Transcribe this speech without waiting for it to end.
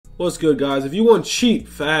What's good, guys? If you want cheap,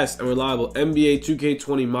 fast, and reliable NBA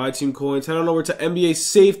 2K20 My Team coins, head on over to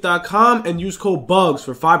NBASafe.com and use code BUGS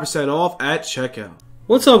for 5% off at checkout.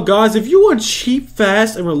 What's up, guys? If you want cheap,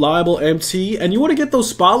 fast, and reliable MT, and you want to get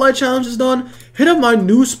those spotlight challenges done, hit up my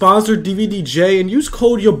new sponsor, DVDJ, and use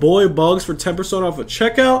code YOURBOYBUGS for 10% off at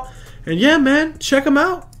checkout. And yeah, man, check them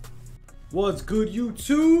out. What's good,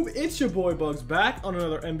 YouTube? It's your boy Bugs back on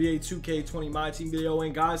another NBA 2K20 My Team video.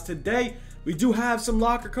 And guys, today we do have some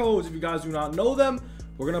locker codes. If you guys do not know them,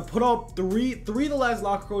 we're gonna put up three of the last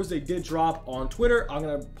locker codes they did drop on Twitter. I'm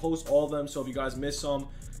gonna post all of them, so if you guys missed some,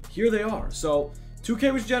 here they are. So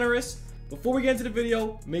 2K was generous. Before we get into the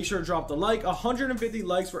video, make sure to drop the like. 150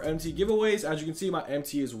 likes for MT giveaways. As you can see, my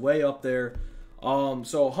MT is way up there.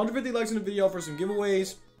 So 150 likes in the video for some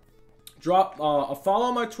giveaways. Drop a follow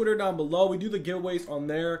on my Twitter down below. We do the giveaways on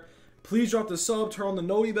there. Please drop the sub, turn on the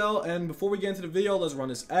noti bell, and before we get into the video, let's run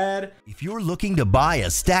this ad. If you're looking to buy a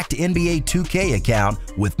stacked NBA 2K account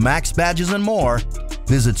with max badges and more,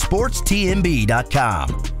 visit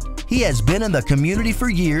sportstnb.com. He has been in the community for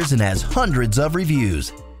years and has hundreds of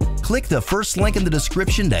reviews. Click the first link in the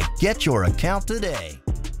description to get your account today.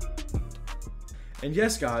 And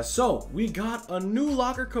yes, guys, so we got a new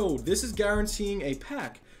locker code. This is guaranteeing a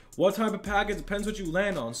pack. What type of pack? It depends what you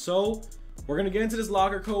land on. So we're gonna get into this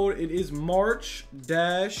locker code. It is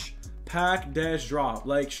March-pack-drop.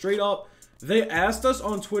 Like, straight up, they asked us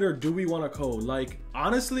on Twitter, do we want a code? Like,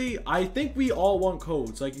 honestly, I think we all want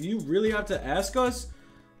codes. Like, you really have to ask us.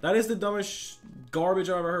 That is the dumbest garbage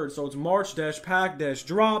I've ever heard. So it's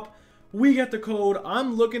March-pack-drop. We get the code.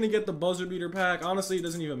 I'm looking to get the buzzer beater pack. Honestly, it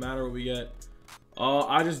doesn't even matter what we get.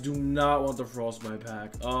 I just do not want the frostbite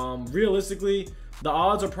pack. Realistically, the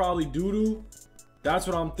odds are probably doo-doo. That's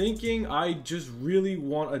what I'm thinking. I just really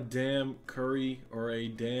want a damn Curry or a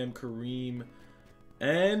damn Kareem.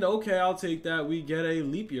 And okay, I'll take that. We get a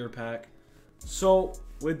leap year pack. So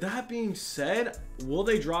with that being said, will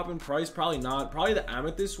they drop in price? Probably not. Probably the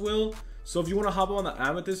amethyst will. So if you want to hop on the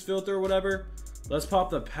amethyst filter or whatever, let's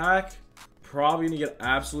pop the pack. Probably gonna get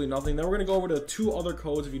absolutely nothing. Then we're gonna go over to 2 other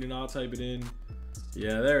codes if you do not type it in.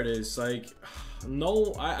 Yeah, there it is. Like,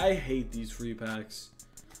 no, I hate these free packs.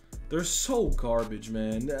 They're so garbage,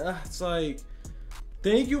 man. It's like,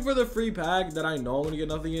 thank you for the free pack that I know I'm gonna get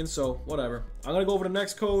nothing in, so whatever. I'm gonna go over the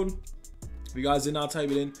next code. If you guys did not type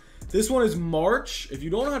it in, this one is March. If you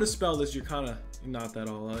don't know how to spell this, you're kind of not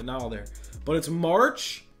all there. But it's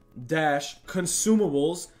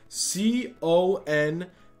March-consumables, CONSUMABLES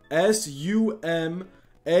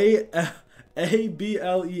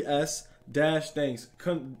 -thanks.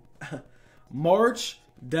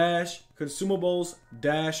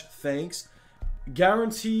 March-consumables-thanks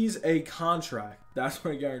guarantees a contract. That's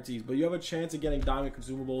what it guarantees. But you have a chance of getting diamond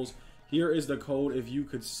consumables. Here is the code if you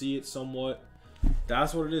could see it somewhat.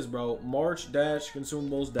 That's what it is, bro.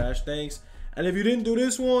 March-consumables-thanks. And if you didn't do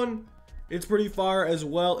this one, it's pretty fire as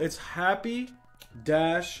well. It's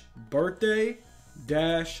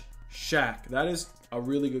happy-birthday-Shaq. That is a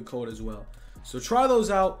really good code as well. So try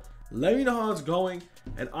those out. Let me know how it's going.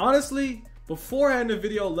 And honestly, before I end the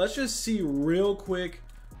video, let's just see real quick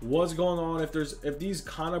what's going on. If these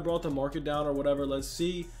kind of brought the market down or whatever, let's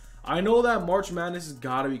see. I know that March Madness has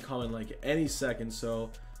got to be coming like any second, so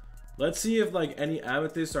let's see if like any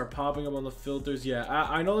amethysts are popping up on the filters. Yeah,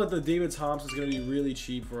 I know that the David Thompson's going to be really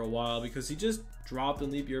cheap for a while because he just dropped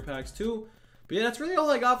in leap year packs too. But yeah, that's really all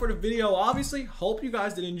I got for the video. Obviously, hope you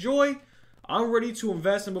guys did enjoy. I'm ready to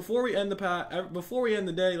invest, and before we end the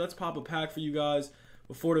day, let's pop a pack for you guys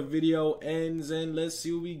before the video ends, and let's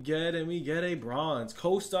see what we get. And we get a bronze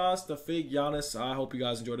Kostas, the fake Giannis. I hope you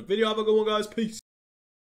guys enjoyed the video. Have a good one, guys. Peace.